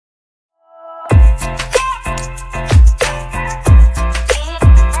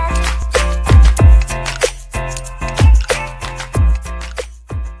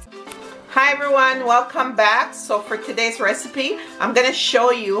everyone, welcome back. So for today's recipe, I'm going to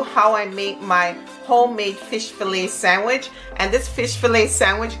show you how I make my homemade fish fillet sandwich. And this fish fillet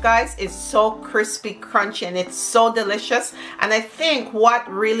sandwich, guys, is so crispy, crunchy, and it's so delicious. And I think what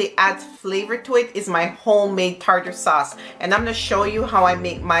really adds flavor to it is my homemade tartar sauce. And I'm going to show you how I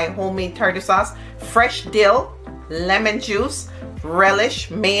make my homemade tartar sauce. Fresh dill, lemon juice, relish,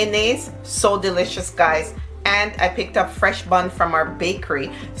 mayonnaise. So delicious, guys. And I picked up fresh bun from our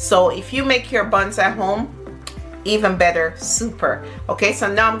bakery. So if you make your buns at home, even better, super. Okay,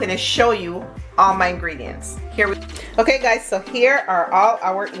 so now I'm going to show you all my ingredients. Okay guys, so here are all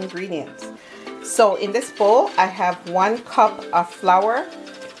our ingredients. So in this bowl, I have 1 cup of flour,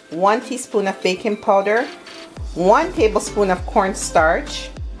 1 teaspoon of baking powder, 1 tablespoon of cornstarch,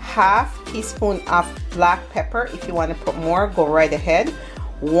 half teaspoon of black pepper. If you want to put more, go right ahead.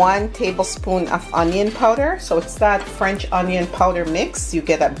 1 tablespoon of onion powder. So it's that French onion powder mix you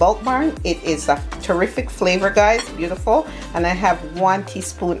get at Bulk Barn. It is a terrific flavor, guys, beautiful. And I have 1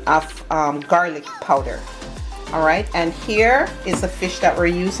 teaspoon of garlic powder. All right, and here is the fish that we're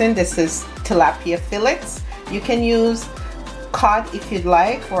using. This is tilapia fillets. You can use cod if you'd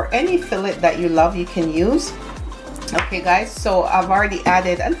like, or any fillet that you love you can use. Okay guys, so I've already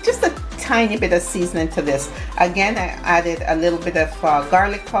added just a tiny bit of seasoning to this. Again, I added a little bit of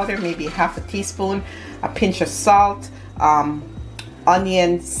garlic powder, maybe half a teaspoon, a pinch of salt,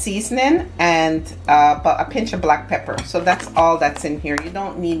 onion seasoning, and about a pinch of black pepper. So that's all that's in here. You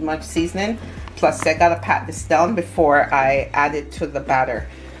don't need much seasoning. Plus I gotta pat this down before I add it to the batter.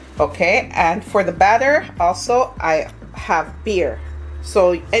 Okay, and for the batter also I have beer.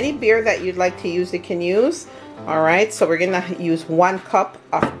 So any beer that you'd like to use, you can use. All right, so we're gonna use 1 cup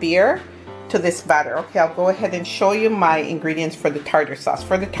of beer to this batter. Okay, I'll go ahead and show you my ingredients for the tartar sauce.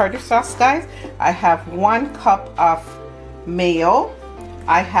 For the tartar sauce, guys, I have 1 cup of mayo.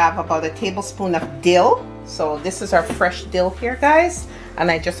 I have about a tablespoon of dill. So this is our fresh dill here, guys. And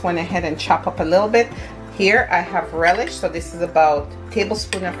I just went ahead and chop up a little bit. Here I have relish. So this is about a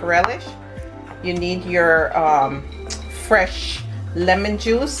tablespoon of relish. You need your fresh lemon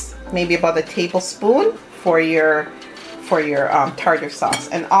juice, maybe about a tablespoon for your tartar sauce.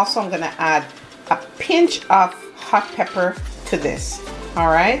 And also I'm gonna add a pinch of hot pepper to this. All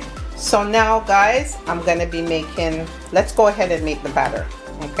right, so now guys, I'm gonna be making, let's go ahead and make the batter.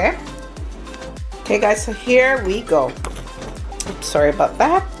 Okay guys, so here we go. Oops, sorry about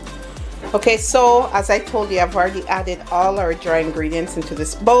that. Okay, so as I told you, I've already added all our dry ingredients into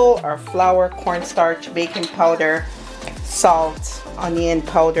this bowl. Our flour, cornstarch, baking powder, salt, onion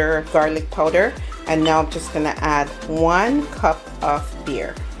powder, garlic powder. And now I'm just gonna add 1 cup of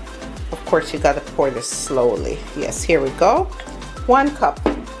beer. Of course, you gotta pour this slowly. Yes, here we go. 1 cup.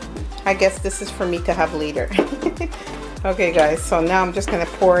 I guess this is for me to have later. Okay guys, so now I'm just gonna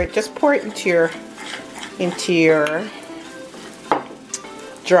pour it, just pour it into your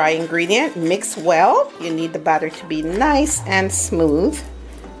dry ingredient. Mix well. You need the batter to be nice and smooth.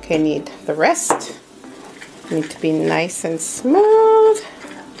 Okay, need the rest. Need to be nice and smooth.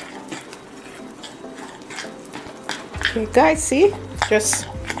 Okay guys, see, just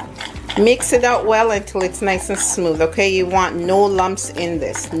mix it out well until it's nice and smooth. Okay, you want no lumps in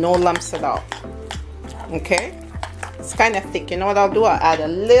this, no lumps at all. Okay, it's kind of thick. You know what I'll do? I'll add a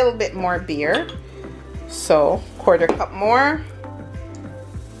little bit more beer. So 1/4 cup more.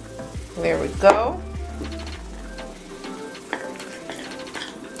 There we go.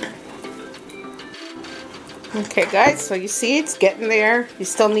 Okay guys, so you see it's getting there. You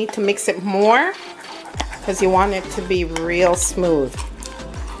still need to mix it more because you want it to be real smooth.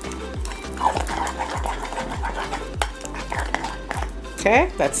 Okay,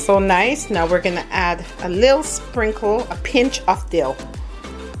 that's so nice. Now we're gonna add a little sprinkle, a pinch of dill.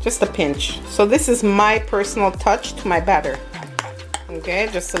 Just a pinch. So this is my personal touch to my batter. Okay,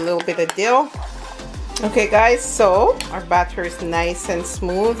 just a little bit of dill. Okay guys, so our batter is nice and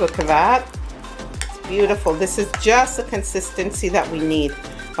smooth. Look at that. It's beautiful. This is just the consistency that we need.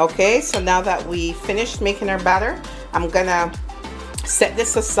 Okay, so now that we finished making our batter, I'm gonna set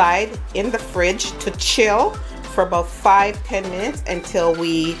this aside in the fridge to chill for about 5-10 minutes until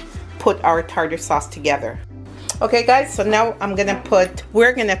we put our tartar sauce together. Okay guys, so now we're gonna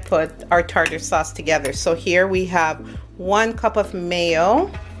put our tartar sauce together. So here we have 1 cup of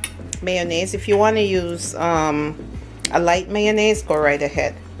mayonnaise. If you want to use a light mayonnaise, go right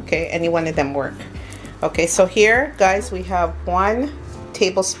ahead. Okay, any one of them work. Okay, so here guys, we have 1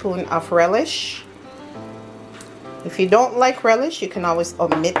 tablespoon of relish. If you don't like relish, you can always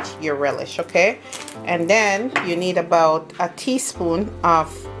omit your relish. Okay, and then you need about a teaspoon of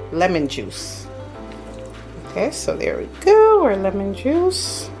lemon juice. Okay, so there we go, our lemon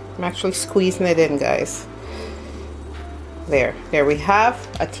juice. I'm actually squeezing it in, guys. There we have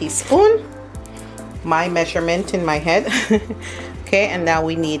a teaspoon, my measurement in my head. Okay, and now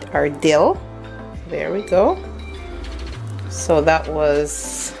we need our dill. There we go. So that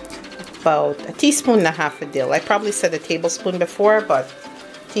was about a teaspoon and a half of dill. I probably said a tablespoon before, but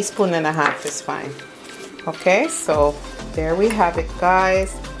teaspoon and a half is fine. Okay, so there we have it,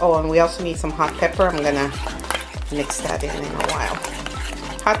 guys. Oh, and we also need some hot pepper. I'm gonna mix that in a while.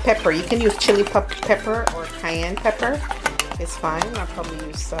 Hot pepper, you can use chili pepper or cayenne pepper. It's fine. I'll probably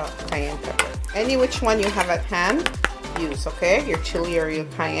use cayenne pepper. Any which one you have at hand, use, okay? Your chili or your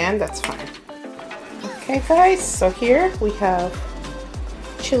cayenne, that's fine. Okay, guys, so here we have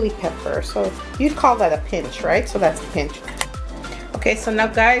chili pepper. So you'd call that a pinch, right? So that's a pinch. Okay, so now,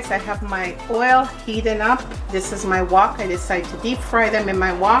 guys, I have my oil heating up. This is my wok. I decided to deep fry them in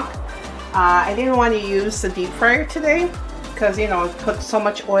my wok. I didn't want to use the deep fryer today because, you know, put so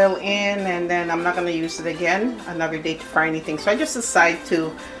much oil in and then I'm not going to use it again another day to fry anything. So I just decided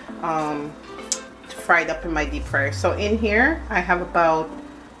to fry it up in my deep fryer. So in here I have about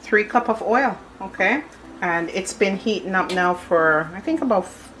 3 cups of oil, okay? And it's been heating up now for I think about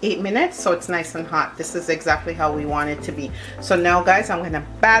 8 minutes, so it's nice and hot. This is exactly how we want it to be. So now, guys, I'm gonna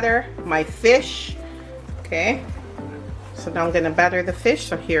batter my fish. Okay, so now I'm gonna batter the fish.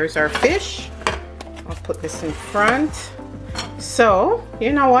 So here's our fish. I'll put this in front. So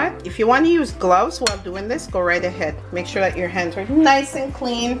you know what, if you want to use gloves while doing this, go right ahead. Make sure that your hands are nice and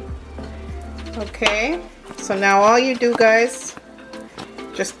clean. Okay, so now all you do, guys,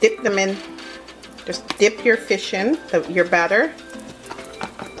 just dip them in. Just dip your fish in your batter.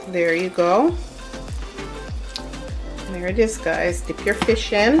 There you go. There it is, guys. Dip your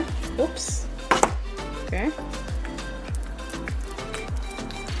fish in. Oops. Okay.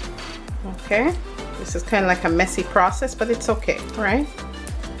 Okay. This is kind of like a messy process, but it's okay, right?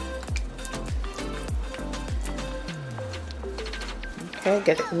 Okay,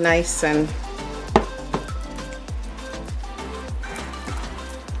 get it nice and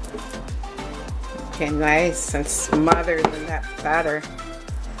nice and smothered in that batter.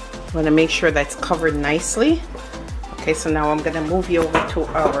 I want to make sure that's covered nicely. Okay, so now I'm going to move you over to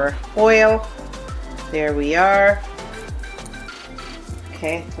our oil. There we are.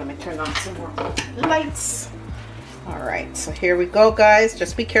 Okay, let me turn on some more lights. All right, so here we go, guys.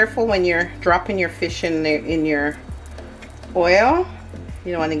 Just be careful when you're dropping your fish in your oil.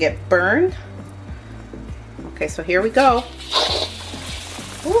 You don't want to get burned. Okay, so here we go.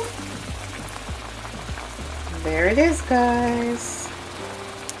 Woo. There it is, guys.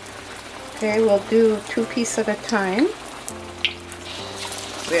 Okay, we'll do 2 pieces at a time.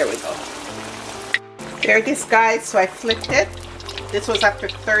 There we go. There it is, guys. So I flipped it. This was after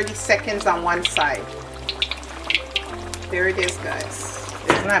 30 seconds on one side. There it is, guys.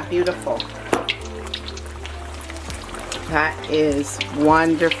 Isn't that beautiful? That is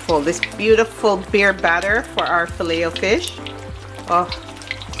wonderful. This beautiful beer batter for our filet of fish. Oh,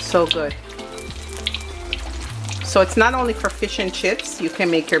 so good. So it's not only for fish and chips, you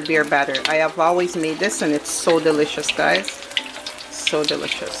can make your beer batter. I have always made this and it's so delicious, guys. So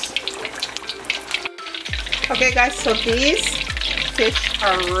delicious. Okay, guys, so these fish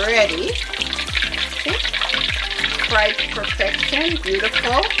are ready. Okay. Fried to perfection,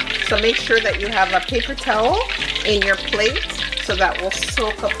 beautiful. So make sure that you have a paper towel in your plate so that will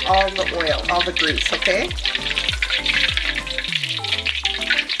soak up all the oil, all the grease, okay?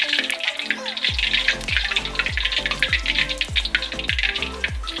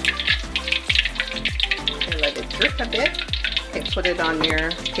 Drip a bit. Okay, put it on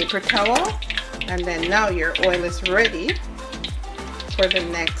your paper towel, and then now your oil is ready for the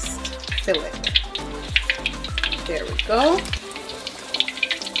next fillet. There we go.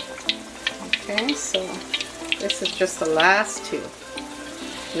 Okay, so this is just the last 2.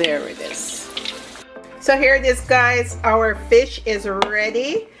 There it is. So here it is, guys. Our fish is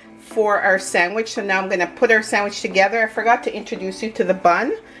ready for our sandwich. So now I'm going to put our sandwich together. I forgot to introduce you to the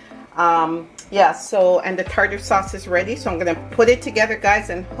bun. Yeah, so, and the tartar sauce is ready, so I'm gonna put it together, guys,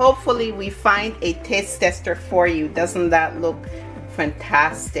 and hopefully we find a taste tester for you. Doesn't that look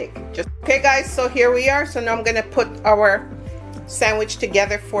fantastic? Okay, guys, so here we are. So now I'm gonna put our sandwich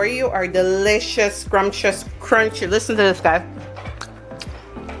together for you, our delicious, scrumptious, crunchy. Listen to this, guys.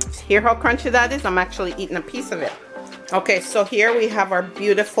 Hear how crunchy that is? I'm actually eating a piece of it. Okay, so here we have our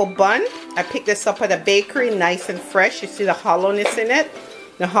beautiful bun. I picked this up at a bakery, nice and fresh. You see the hollowness in it?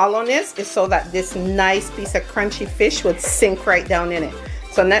 The hollowness is so that this nice piece of crunchy fish would sink right down in it.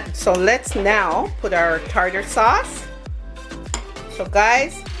 So let's now put our tartar sauce. So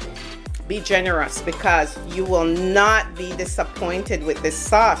guys, be generous, because you will not be disappointed with this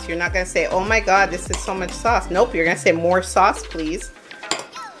sauce. You're not gonna say, oh my god, this is so much sauce. Nope, you're gonna say, more sauce please.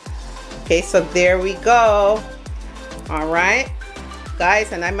 Okay, so there we go. All right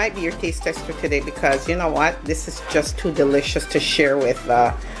guys, and I might be your taste tester today, because you know what, this is just too delicious to share with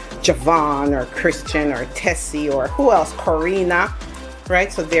Javon or Christian or Tessie or who else, Corina,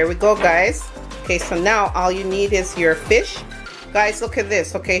 right? So there we go guys. Okay, so now all you need is your fish. Guys, look at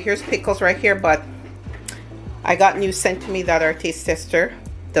this. Okay, here's pickles right here, but I got news sent to me that our taste tester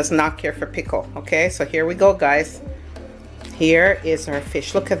does not care for pickle. Okay, so here we go guys. Here is our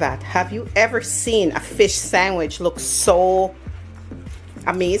fish. Look at that. Have you ever seen a fish sandwich look so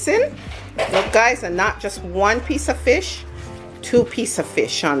amazing? Look guys, and not just one piece of fish, 2 pieces of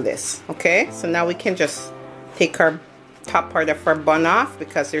fish on this. Okay, so now we can just take our top part of our bun off,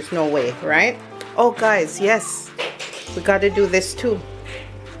 because there's no way, right? Oh guys, yes, we got to do this too.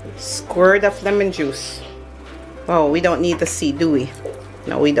 Squirt of lemon juice. Oh, we don't need the seed, do we?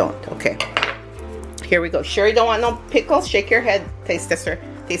 No, we don't. Okay, here we go. Sure you don't want no pickles? Shake your head, taste tester.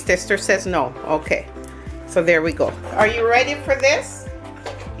 Taste tester says no. Okay, so there we go. Are you ready for this?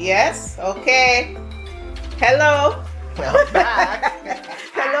 Yes? Okay. Hello. I'm back.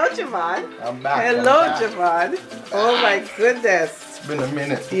 Hello, Javon. I'm back. Hello, Javon. Oh my goodness. It's been a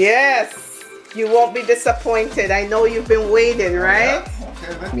minute. Yes. You won't be disappointed. I know you've been waiting, right?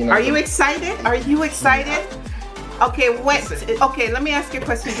 Yeah. Okay. Are you excited? Are you excited? Okay, okay, let me ask you a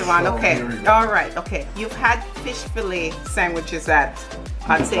question, Javon. Okay. All right. Okay. You've had fish fillet sandwiches at,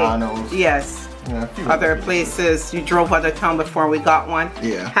 I'd say, yes. Yeah, other places. You drove out of town before we got one.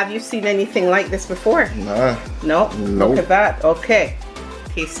 Yeah. Have you seen anything like this before? Nah. No? Nope. Look at that. Okay.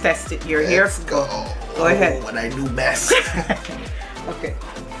 Taste test it. You're here. Go ahead. What I do best. Okay.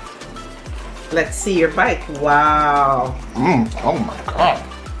 Let's see your bite. Wow. Oh my god.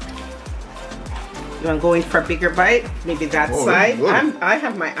 You want to go in for a bigger bite? Maybe that side? I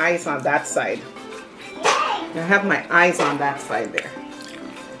have my eyes on that side. I have my eyes on that side there.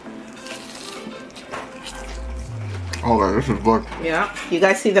 Oh, this is good. Yeah. You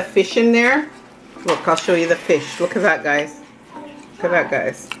guys see the fish in there? Look, I'll show you the fish. Look at that, guys. Look at that,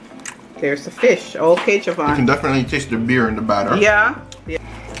 guys. There's the fish. Okay, Javon. You can definitely taste the beer in the batter. Yeah.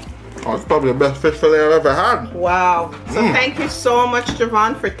 Oh, it's probably the best fish fillet I've ever had. Wow. So thank you so much,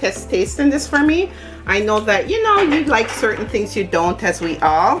 Javon, for tasting this for me. I know that, you know, you like certain things you don't, as we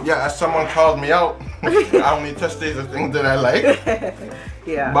all. Yeah, as someone called me out, I only test the things that I like.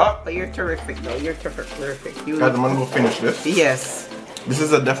 Yeah. But you're terrific, though. You're terrific. Guys, I'm gonna go finish this. Yes. This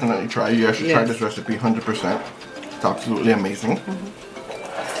is a definitely try. You guys should try this recipe 100%. It's absolutely amazing.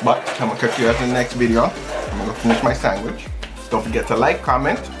 But I'm gonna catch you guys in the next video. I'm gonna go finish my sandwich. Don't forget to like,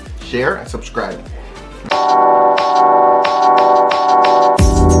 comment, share, and subscribe.